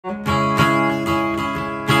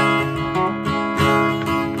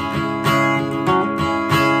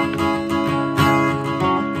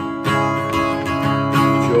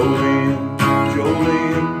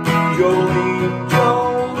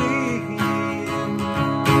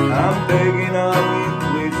I'm begging of you,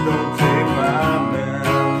 please don't take my man.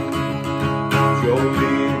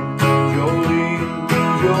 Jolene, Jolene,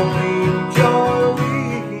 Jolene,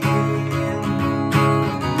 Jolene,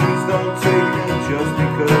 please don't take it just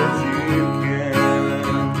because you can.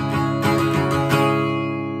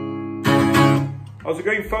 How's it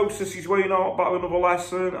going, folks? This is Wayne Art back with another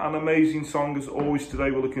lesson. An amazing song as always.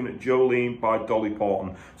 Today we're looking at Jolene by Dolly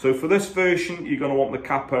Parton. So for this version, you're going to want the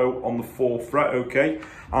capo on the 4th fret, okay?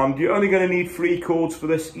 And you're only going to need 3 chords for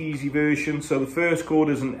this easy version. So the first chord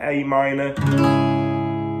is an A minor,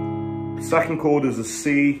 the second chord is a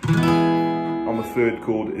C, and the third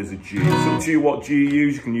chord is a G. It's up to you what G you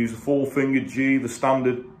use. You can use a 4-fingered G, the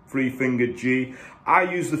standard 3-fingered G. I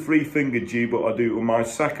use the 3-fingered G, but I do it with my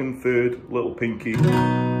 2nd, 3rd, little pinky,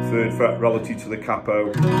 3rd fret relative to the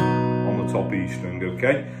capo on the top E string,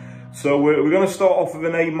 okay? So we're going to start off with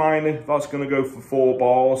an A minor. That's going to go for 4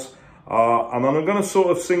 bars. And then I'm going to sort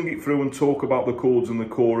of sing it through and talk about the chords and the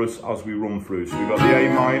chorus as we run through. So we've got the A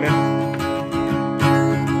minor.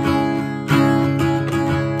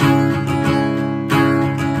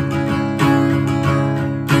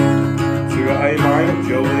 A minor,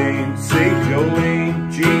 Jolene, C,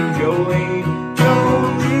 Jolene, G, Jolene,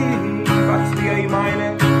 Jolene. Back to the A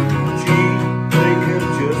minor, G, taken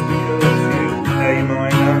just because you. A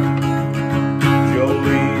minor,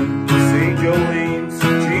 Jolene, C, Jolene, G,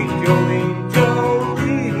 Jolene,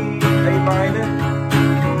 Jolene. A minor,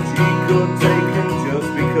 G chord taken just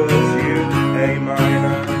because you. A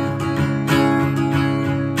minor.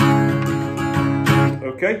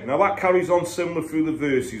 Okay, now that carries on similar through the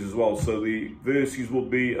verses as well. So the verses will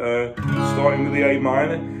be starting with the A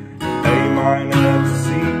minor, to C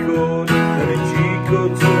chord, then a G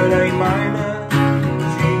chord to an A minor,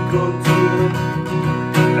 G chord to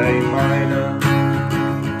A minor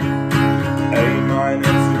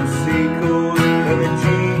to a C chord, then a G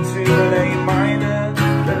to an A minor,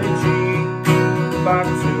 then a G back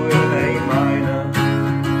to an A minor.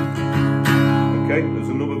 Okay, there's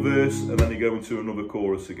another verse and then you go into another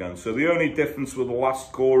chorus again. So the only difference with the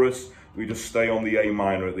last chorus, we just stay on the A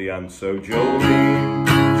minor at the end. So Jolene,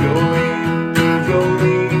 Jolene,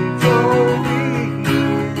 Jolene, Jolene,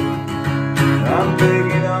 I'm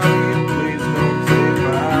begging of you, please don't take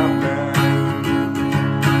my man.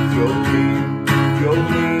 Jolene,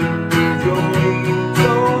 Jolene, Jolene,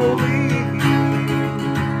 Jolene,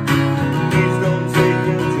 please don't take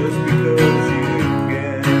it just because you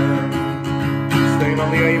can. Staying on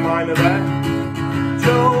the A minor there.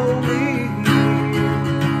 Jolene,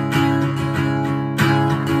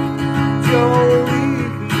 Jolene.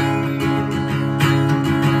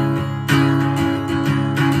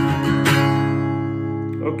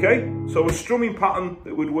 Okay, so a strumming pattern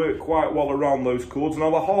that would work quite well around those chords. Now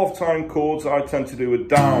the half-time chords I tend to do a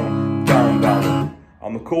down, down, down.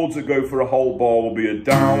 And the chords that go for a whole bar will be a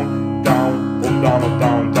down, down, up, down, up,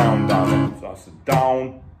 down, down, down. So that's a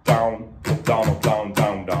down, down, up, down, up, down,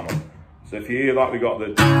 down, down. So if you hear that, we got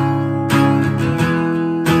the